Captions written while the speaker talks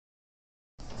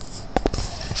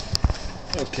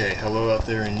Okay, hello out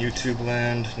there in YouTube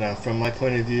land. Now, from my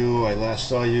point of view, I last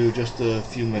saw you just a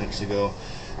few minutes ago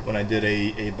when I did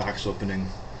a box opening.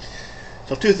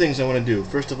 So, two things I want to do.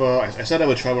 First of all, I said I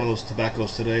would try one of those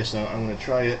tobaccos today, so I'm going to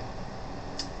try it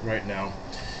right now.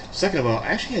 Second of all, I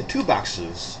actually had two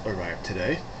boxes arrive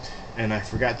today, and I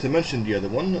forgot to mention the other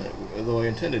one, though I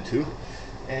intended to.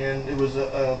 And it was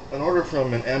an order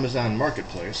from an Amazon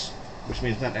marketplace, which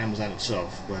means not Amazon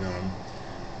itself, but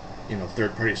you know,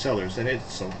 third-party sellers, and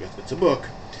it's a book,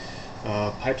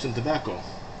 Pipes and Tobacco,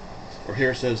 or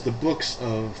here it says the books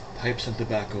of Pipes and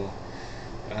Tobacco,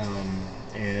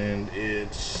 and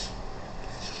it's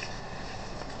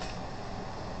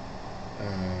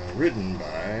written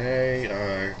by,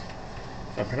 if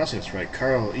I'm pronouncing this right,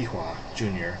 Carl Ihwa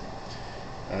Jr.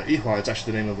 Ihwa is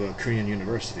actually the name of a Korean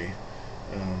university,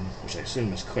 which I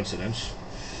assume is coincidence.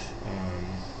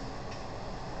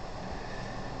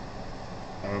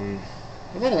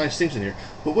 A lot of nice things in here,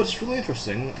 but what's really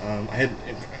interesting, I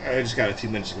just got it a few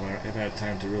minutes ago, I haven't had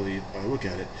time to really look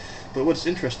at it, but what's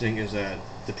interesting is that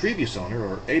the previous owner,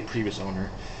 or a previous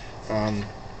owner,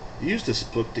 used this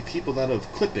book to keep a lot of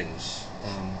clippings,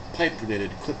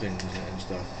 pipe-related clippings and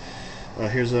stuff.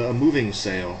 Here's a moving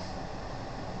sale.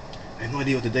 I have no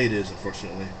idea what the date is,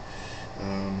 unfortunately.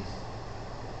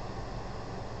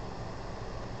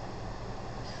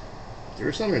 There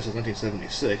is some here that says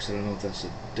 1976. I don't know if that's a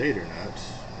date or not.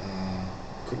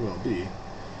 Could well be.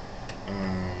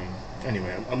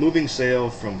 Anyway, a moving sale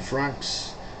from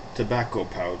Frank's Tobacco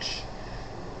Pouch,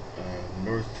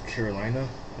 North Carolina,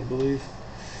 I believe.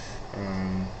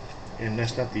 And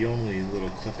that's not the only little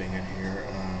clipping in here.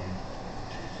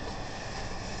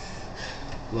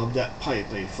 Love That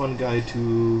Pipe, a fun guide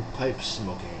to pipe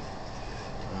smoking.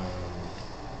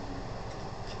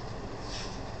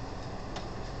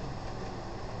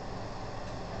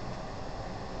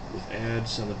 With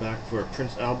ads on the back for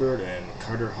Prince Albert and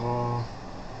Carter Hall.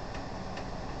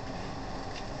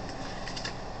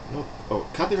 Nope. Oh,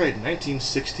 copyright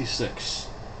 1966.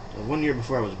 1 year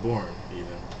before I was born,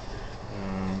 even.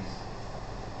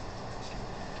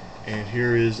 And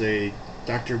here is a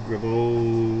Dr.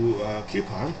 Graveau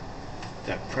coupon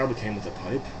that probably came with a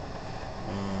pipe.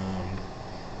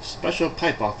 Special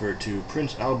pipe offer to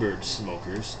Prince Albert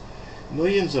smokers.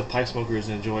 Millions of pipe smokers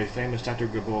enjoy famous Dr.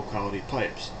 Graveau quality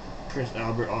pipes. Prince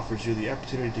Albert offers you the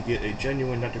opportunity to get a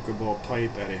genuine Dr. Graveau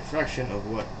pipe at a fraction of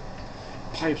what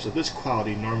pipes of this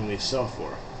quality normally sell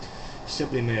for.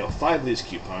 Simply mail 5 of these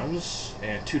coupons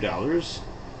and $2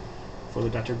 for the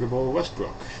Dr. Graveau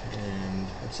Westbrook, and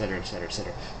etc., etc.,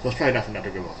 etc. So it's probably not from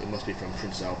Dr. Graveau. It must be from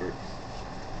Prince Albert.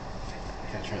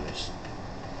 I gotta try this.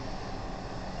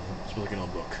 It smells like an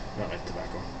old book, not like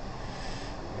tobacco.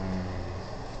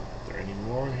 Is there any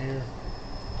more in here?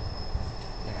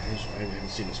 I haven't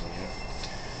seen this one yet.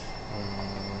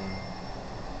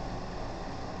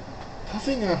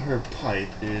 Puffing on her pipe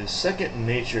is second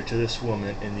nature to this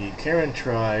woman in the Karen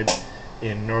tribe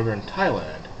in northern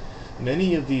Thailand.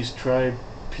 Many of these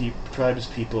tribes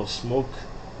people smoke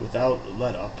without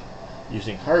let-up,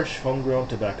 using harsh, homegrown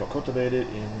tobacco cultivated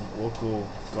in local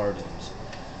gardens.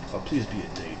 Please be a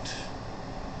date.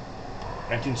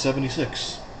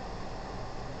 1976.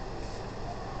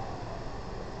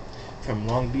 From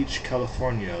Long Beach,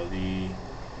 California, the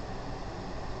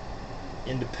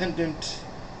Independent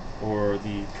or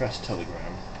the Press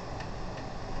Telegram.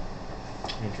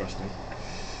 Interesting.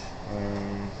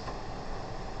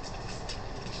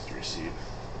 This is the receipt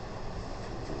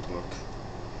for the book.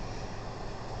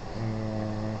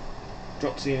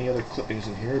 Don't see any other clippings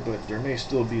in here, but there may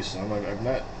still be some. I've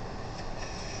not,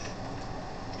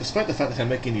 despite the fact that I'm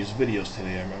making these videos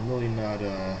today, I'm really not,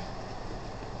 I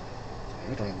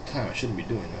don't have the time. I shouldn't be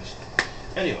doing this.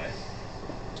 Anyway,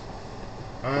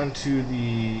 on to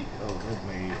the. Oh,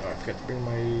 I forgot to bring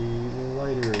my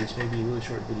lighter. This may be a really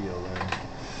short video then.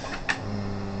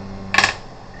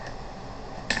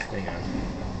 Hang on.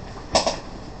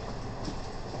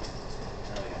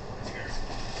 Here.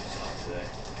 Today.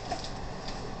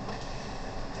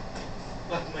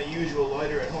 Left my usual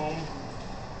lighter at home.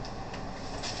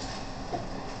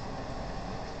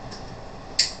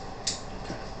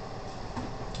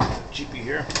 Cheapy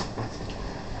here.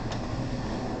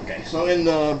 Okay, so in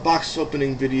the box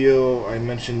opening video, I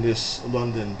mentioned this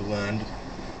London blend,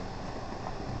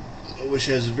 which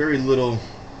has very little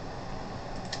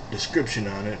description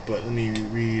on it, but let me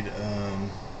read,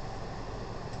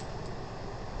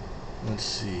 let's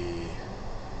see,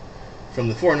 from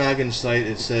the Four Noggin site.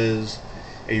 It says,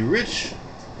 a rich,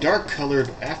 dark-colored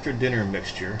after-dinner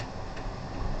mixture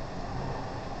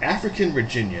African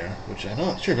Virginia, which I'm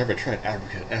not sure I've ever tried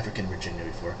African Virginia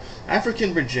before.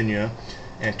 African Virginia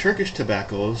and Turkish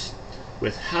tobaccos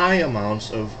with high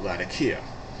amounts of Latakia.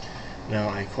 Now,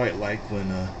 I quite like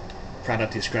when a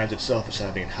product describes itself as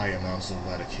having high amounts of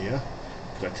Latakia,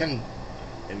 because I tend,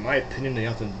 in my opinion, they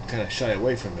often kind of shy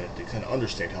away from it. They kind of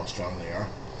understate how strong they are.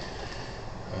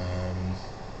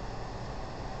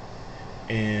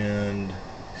 And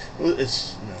well,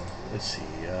 let's see.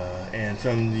 And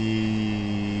from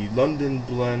the London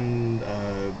Blend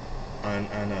on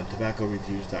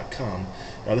tobaccoreviews.com.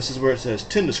 Now this is where it says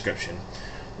tin description,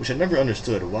 which I never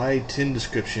understood. Why tin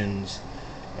descriptions?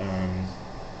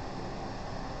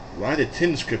 Why the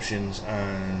tin descriptions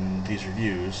on these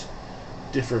reviews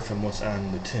differ from what's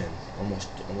on the tin?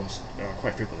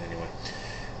 Quite frequently anyway.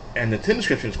 And the tin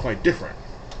description is quite different.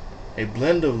 A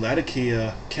blend of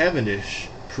Latakia, Cavendish,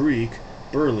 Perique,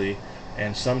 Burley,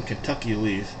 and some Kentucky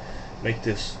leaf make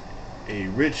this a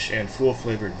rich and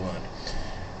full-flavored blend.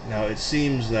 Now it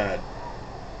seems that,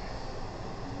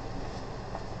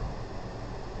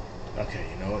 okay,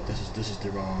 you know what? This is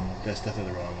the wrong. That's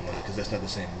definitely the wrong one, because that's not the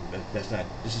same. That's not.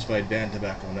 This is by Dan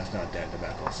Tobacco, and that's not Dan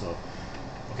Tobacco. So,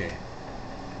 okay,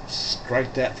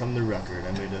 strike that from the record.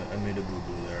 I made a boo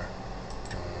boo there.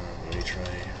 Let me try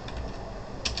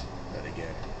that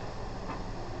again.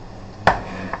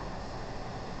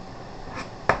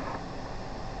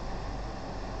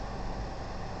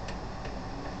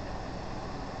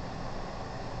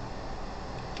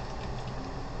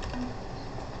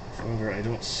 However, I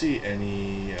don't see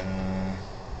any.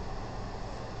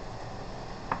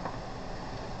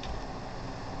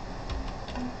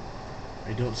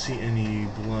 I don't see any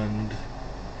blend.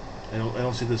 I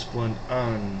don't see this blend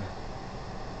on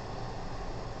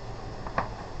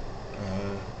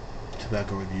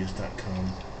tobaccoreviews.com.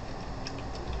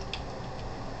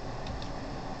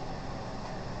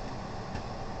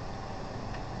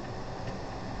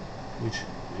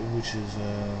 Which is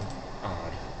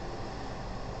odd.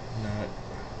 Not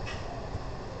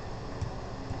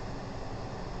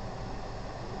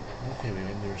okay.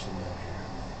 Maybe there's some down here.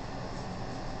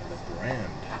 And the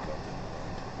brand.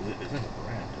 It's not a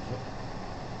brand, is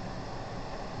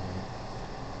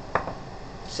it?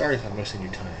 Sorry if I'm wasting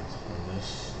your time on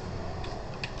this.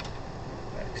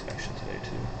 Bad connection today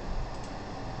too.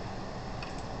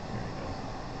 There you go.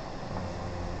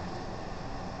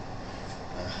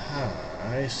 Aha,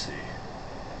 I see.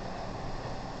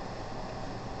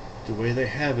 The way they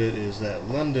have it is that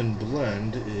London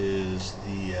Blend is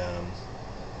the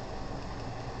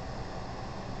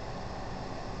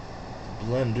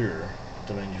blender,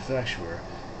 the manufacturer,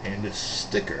 and this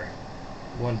sticker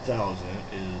 1000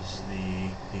 is the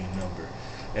number,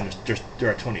 and there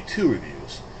are 22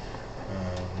 reviews.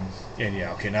 And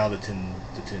yeah, okay, now the tin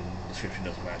description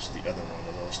doesn't match the other one,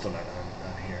 although it's still not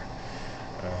on here.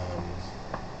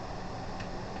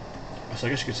 So I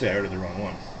guess you could say I ordered the wrong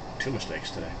one. Two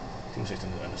mistakes today. Two mistakes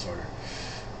on this order.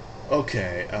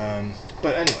 Okay,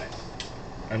 but anyway,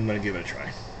 I'm going to give it a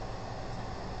try.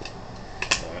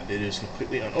 It is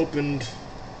completely unopened,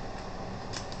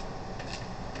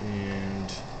 and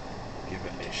give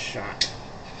it a shot.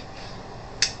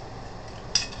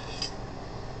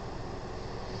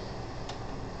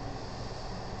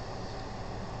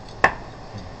 A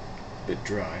bit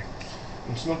dry.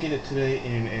 I'm smoking it today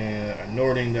in a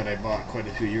Nording that I bought quite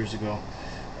a few years ago.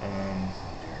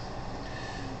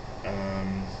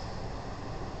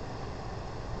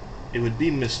 It would be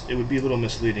a little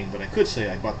misleading, but I could say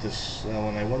I bought this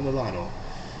when I won the lotto.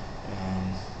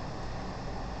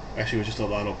 Actually, it was just a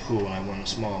lotto pool, and I won a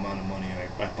small amount of money, and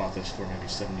I bought this for maybe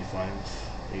 $75,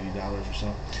 $80 or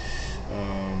so.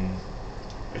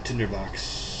 A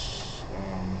tinderbox.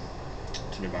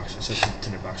 Tinderbox. It says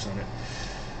tinderbox on it.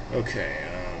 Okay.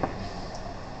 Let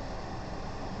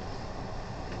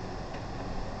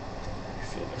me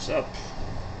fill this up.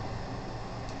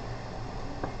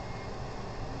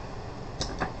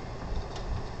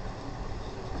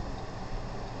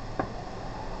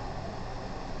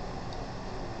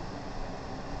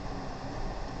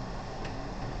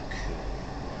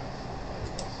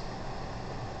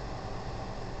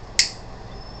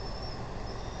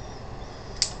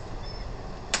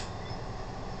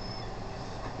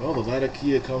 Well, the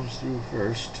Latakia comes through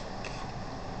first.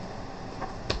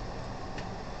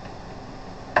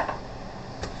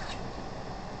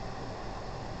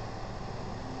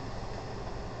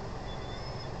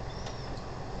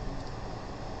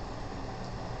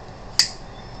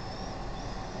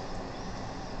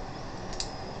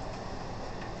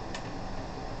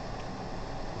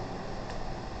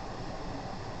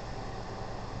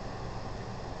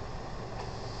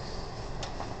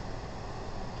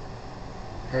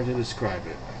 hard to describe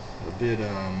it. A bit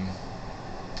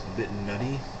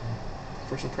nutty,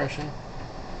 first impression.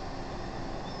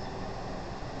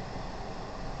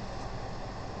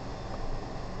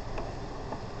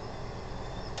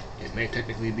 It may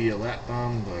technically be a lap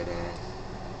bomb, but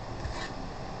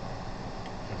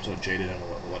I'm so jaded, I don't know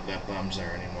what lap bombs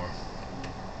are anymore.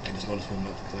 I just noticed one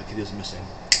like it is missing.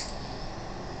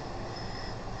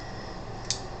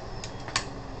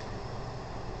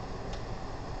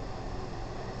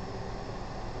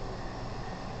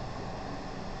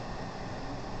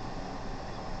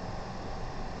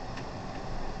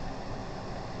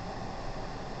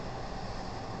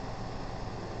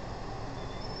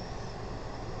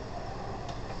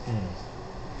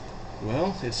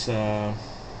 Well, it's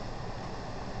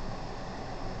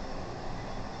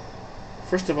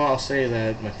first of all, I'll say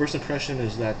that my first impression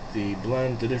is that the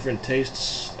different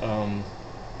tastes,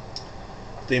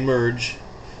 they merge,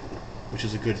 which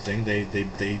is a good thing.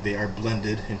 They are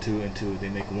blended into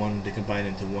they combine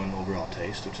into one overall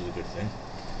taste, which is a good thing.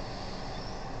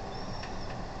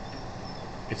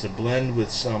 It's a blend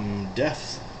with some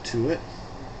depth to it.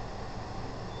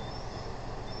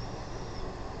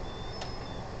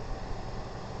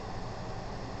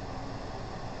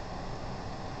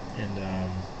 And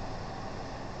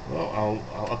well,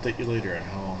 I'll update you later on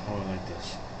how I like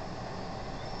this.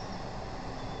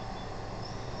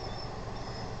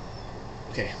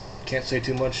 Okay, can't say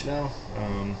too much now.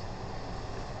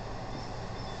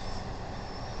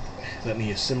 Let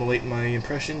me assimilate my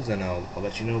impressions, and I'll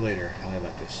let you know later how I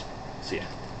like this. See ya.